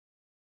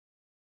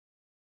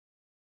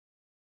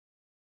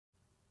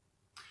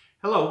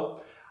Hello.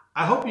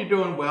 I hope you're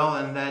doing well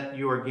and that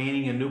you are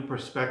gaining a new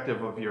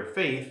perspective of your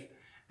faith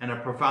and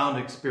a profound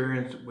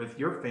experience with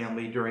your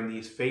family during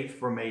these faith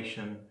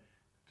formation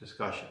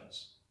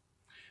discussions.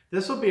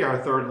 This will be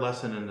our third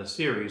lesson in the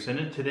series, and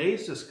in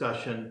today's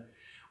discussion,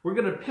 we're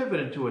going to pivot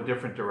into a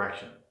different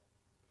direction.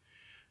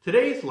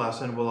 Today's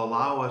lesson will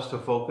allow us to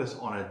focus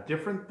on a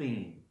different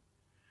theme.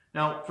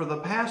 Now, for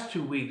the past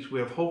 2 weeks, we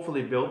have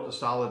hopefully built a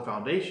solid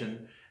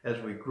foundation as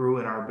we grew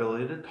in our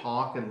ability to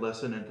talk and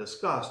listen and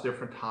discuss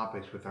different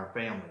topics with our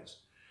families.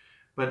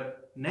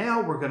 But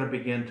now we're going to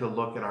begin to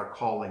look at our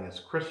calling as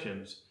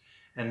Christians,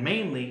 and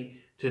mainly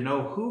to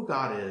know who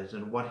God is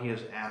and what He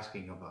is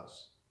asking of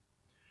us.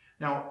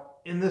 Now,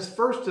 in this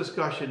first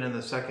discussion in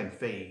the second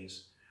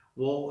phase,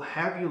 we'll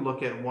have you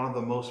look at one of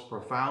the most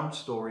profound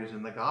stories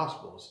in the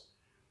Gospels.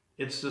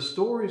 It's the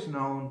stories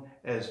known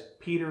as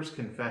Peter's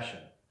confession,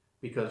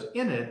 because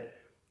in it,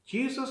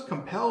 Jesus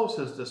compels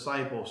his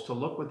disciples to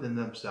look within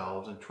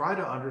themselves and try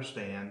to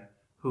understand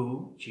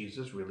who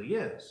Jesus really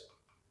is.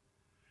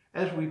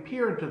 As we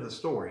peer into the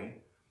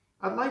story,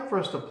 I'd like for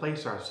us to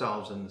place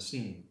ourselves in the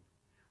scene.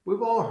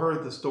 We've all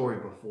heard the story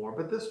before,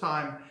 but this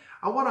time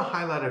I want to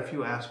highlight a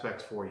few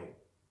aspects for you.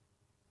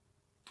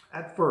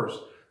 At first,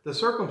 the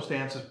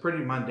circumstance is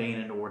pretty mundane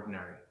and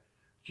ordinary.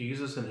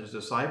 Jesus and his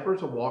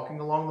disciples are walking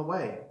along the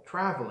way,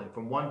 traveling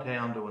from one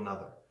town to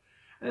another.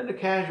 And in a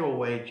casual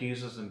way,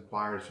 Jesus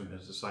inquires from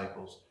his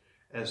disciples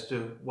as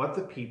to what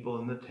the people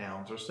in the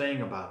towns are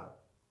saying about him.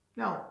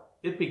 Now,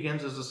 it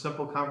begins as a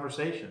simple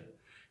conversation,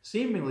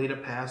 seemingly to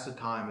pass the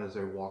time as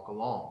they walk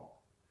along.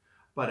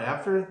 But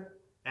after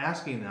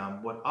asking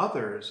them what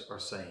others are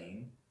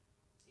saying,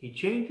 he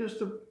changes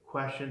the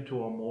question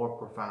to a more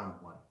profound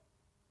one.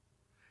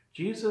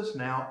 Jesus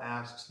now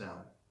asks them,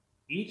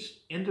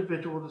 each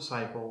individual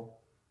disciple,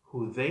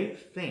 who they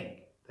think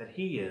that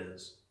he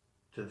is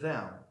to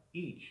them,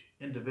 each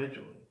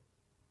individually.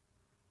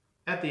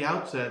 At the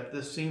outset,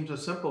 this seems a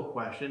simple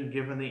question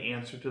given the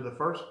answer to the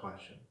first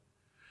question.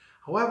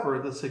 However,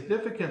 the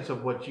significance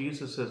of what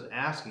Jesus is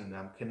asking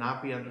them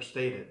cannot be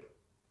understated.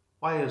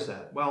 Why is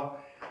that? Well,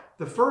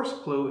 the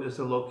first clue is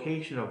the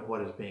location of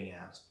what is being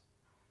asked.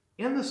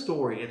 In the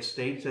story, it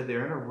states that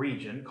they're in a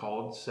region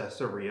called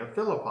Caesarea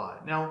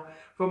Philippi. Now,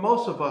 for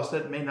most of us,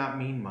 that may not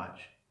mean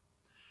much.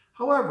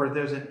 However,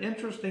 there's an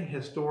interesting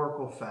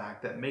historical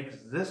fact that makes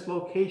this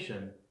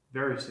location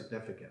very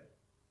significant.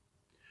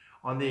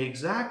 On the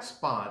exact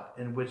spot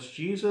in which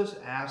Jesus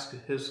asked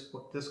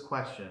this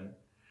question,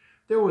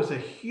 there was a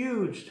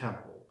huge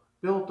temple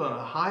built on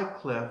a high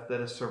cliff that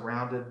is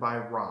surrounded by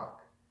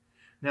rock.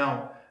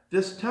 Now,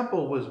 this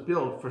temple was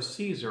built for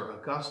Caesar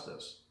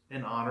Augustus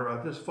in honor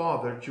of his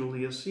father,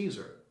 Julius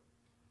Caesar.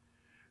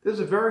 There's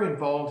a very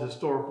involved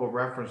historical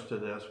reference to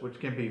this, which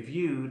can be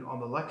viewed on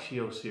the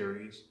Lectio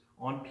series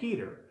on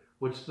Peter,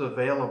 which is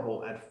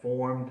available at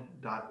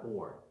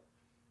formed.org.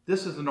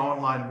 This is an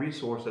online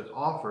resource that's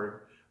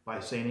offered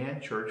by St.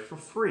 Anne Church for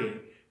free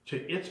to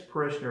its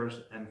parishioners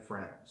and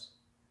friends.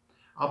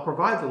 I'll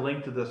provide the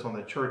link to this on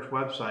the church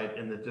website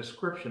in the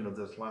description of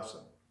this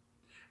lesson,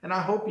 and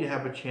I hope you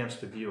have a chance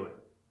to view it.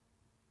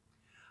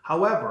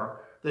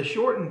 However, the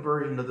shortened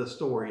version of the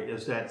story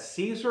is that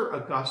Caesar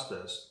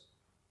Augustus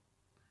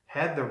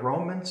had the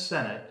Roman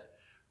Senate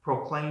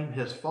proclaim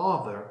his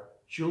father,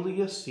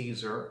 Julius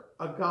Caesar,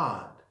 a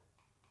god.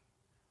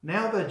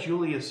 Now that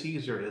Julius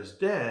Caesar is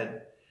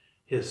dead,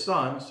 his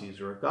son,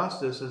 Caesar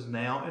Augustus, is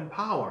now in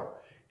power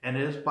and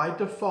is by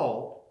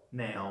default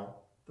now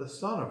the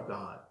Son of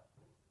God.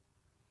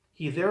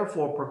 He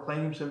therefore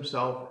proclaims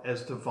himself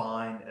as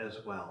divine as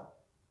well.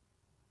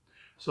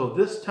 So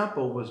this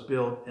temple was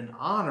built in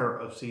honor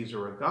of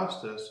Caesar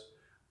Augustus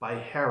by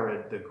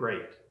Herod the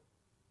Great.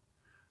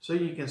 So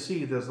you can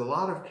see there's a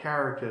lot of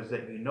characters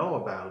that you know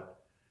about,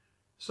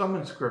 some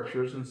in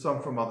scriptures and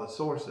some from other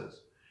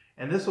sources.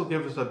 And this will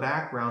give us a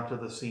background to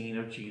the scene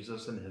of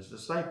Jesus and his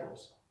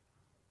disciples.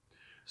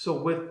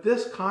 So with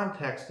this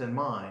context in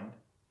mind,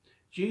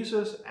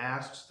 Jesus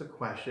asks the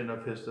question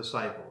of his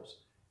disciples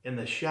in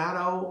the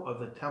shadow of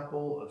the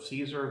temple of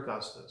Caesar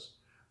Augustus,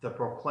 the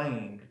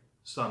proclaimed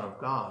Son of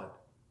God.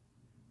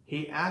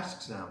 He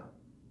asks them,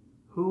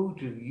 "Who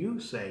do you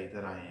say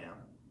that I am?"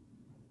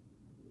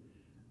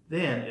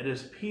 Then it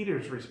is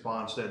Peter's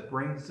response that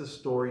brings the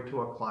story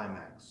to a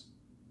climax.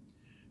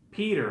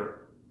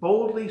 Peter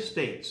boldly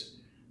states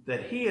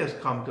that he has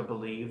come to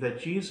believe that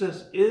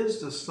Jesus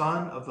is the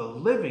Son of the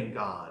living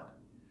God,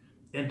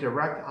 in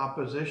direct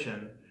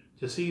opposition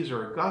to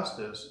Caesar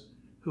Augustus,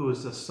 who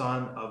is the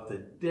son of the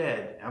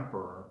dead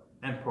emperor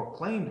and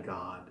proclaimed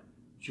God,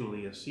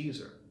 Julius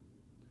Caesar.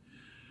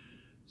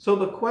 So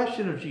the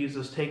question of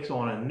Jesus takes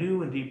on a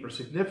new and deeper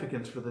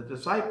significance for the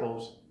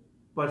disciples,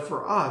 but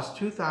for us,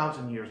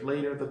 2,000 years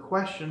later, the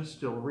question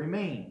still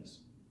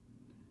remains.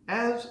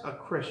 As a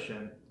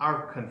Christian,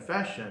 our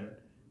confession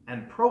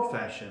and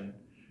profession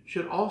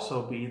should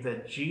also be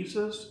that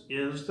Jesus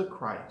is the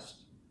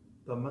Christ,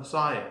 the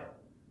Messiah,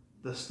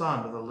 the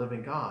Son of the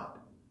living God.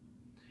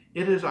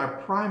 It is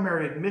our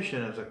primary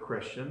admission as a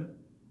Christian.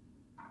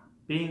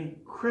 Being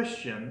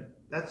Christian,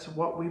 that's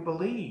what we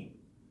believe.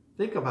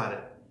 Think about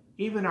it.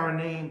 Even our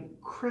name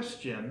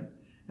Christian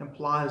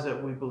implies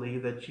that we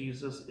believe that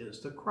Jesus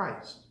is the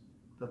Christ,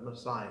 the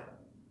Messiah.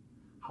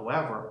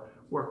 However,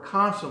 we're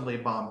constantly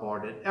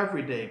bombarded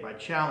every day by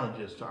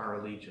challenges to our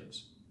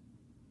allegiance.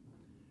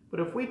 But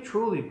if we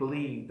truly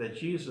believe that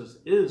Jesus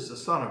is the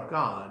Son of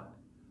God,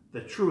 the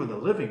true and the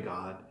living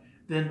God,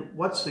 then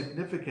what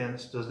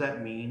significance does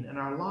that mean in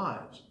our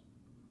lives?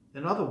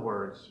 In other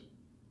words,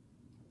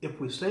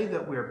 if we say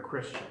that we're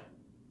Christian,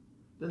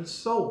 then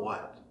so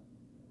what?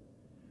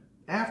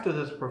 After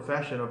this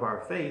profession of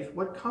our faith,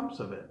 what comes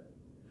of it?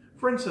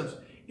 For instance,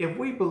 if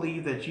we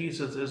believe that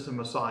Jesus is the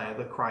Messiah,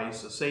 the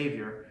Christ, the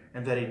Savior,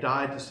 and that he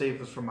died to save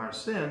us from our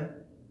sin,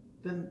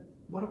 then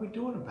what are we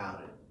doing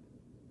about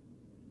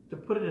it? To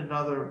put it in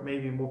another,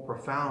 maybe more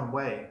profound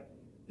way,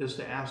 is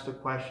to ask the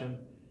question,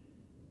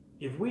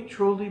 if we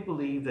truly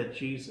believe that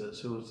Jesus,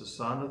 who is the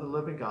Son of the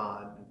living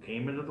God, who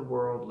came into the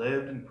world,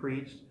 lived and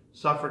preached,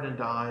 suffered and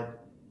died,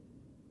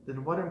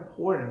 then what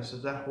importance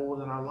does that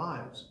hold in our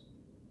lives?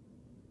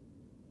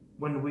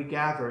 When we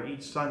gather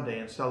each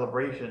Sunday in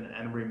celebration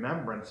and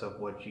remembrance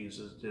of what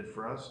Jesus did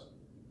for us,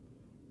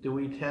 do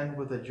we attend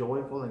with a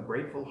joyful and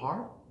grateful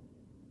heart?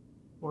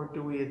 Or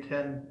do we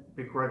attend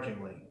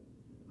begrudgingly,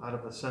 out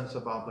of a sense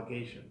of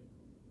obligation?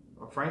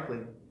 Or frankly,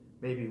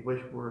 maybe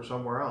wish we were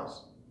somewhere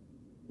else?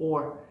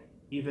 Or,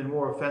 even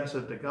more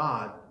offensive to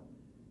God,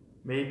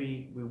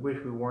 maybe we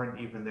wish we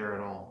weren't even there at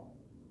all.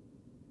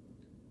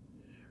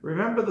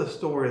 Remember the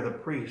story of the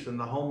priest and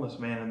the homeless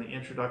man in the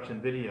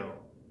introduction video?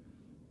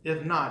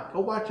 If not,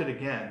 go watch it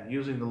again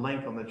using the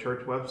link on the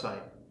church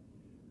website.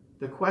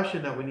 The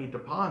question that we need to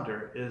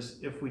ponder is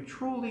if we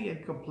truly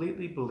and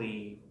completely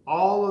believe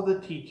all of the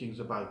teachings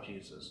about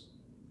Jesus,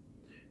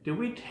 do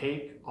we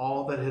take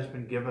all that has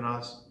been given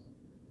us,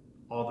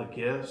 all the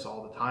gifts,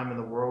 all the time in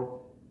the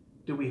world,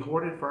 do we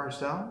hoard it for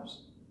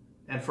ourselves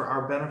and for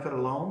our benefit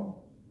alone?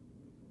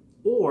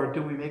 Or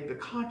do we make the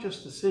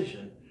conscious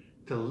decision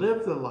to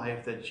live the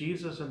life that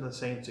Jesus and the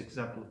saints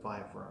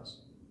exemplify for us?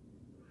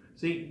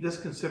 See, this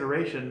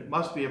consideration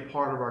must be a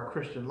part of our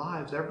Christian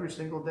lives every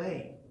single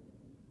day.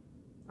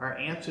 Our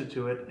answer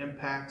to it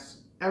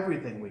impacts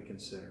everything we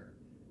consider,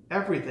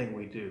 everything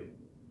we do,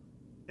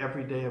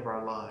 every day of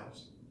our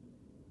lives.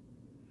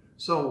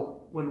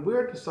 So when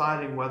we're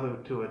deciding whether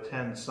to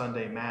attend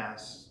Sunday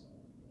Mass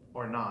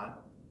or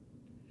not,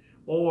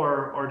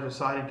 or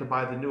deciding to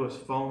buy the newest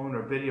phone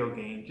or video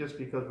game just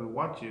because we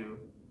want to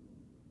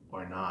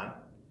or not,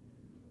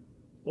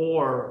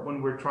 or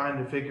when we're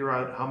trying to figure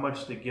out how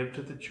much to give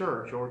to the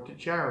church or to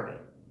charity,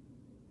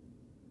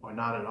 or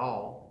not at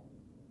all,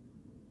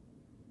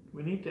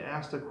 we need to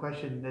ask the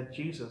question that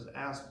Jesus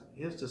asked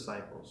his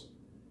disciples,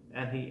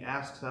 and he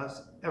asks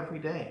us every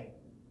day.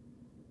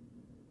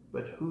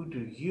 But who do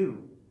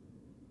you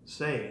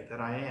say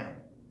that I am?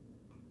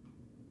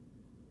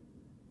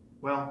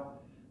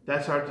 Well,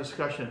 that's our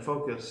discussion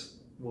focus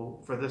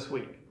for this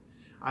week.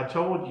 I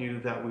told you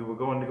that we were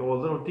going to go a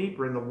little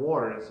deeper in the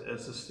waters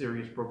as the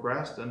series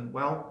progressed, and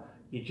well,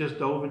 you just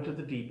dove into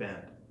the deep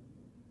end.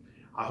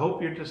 I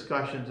hope your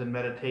discussions and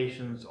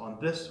meditations on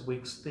this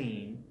week's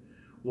theme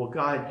will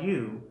guide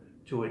you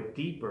to a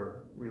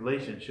deeper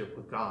relationship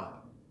with God.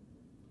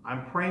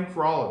 I'm praying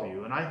for all of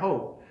you, and I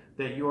hope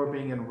that you are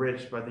being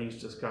enriched by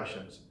these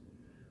discussions.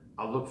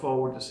 I look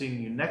forward to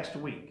seeing you next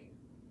week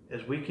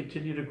as we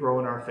continue to grow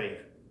in our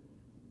faith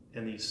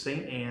in the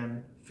St.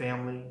 Anne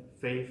Family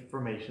Faith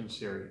Formation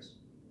Series.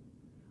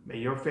 May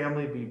your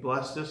family be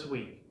blessed this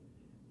week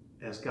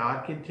as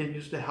God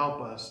continues to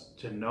help us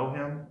to know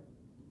him,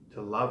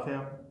 to love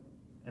him,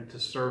 and to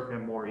serve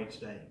him more each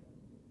day.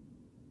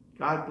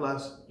 God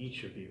bless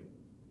each of you.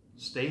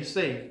 Stay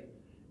safe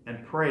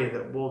and pray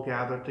that we'll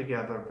gather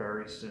together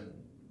very soon.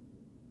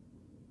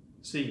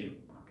 See you.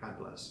 God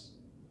bless.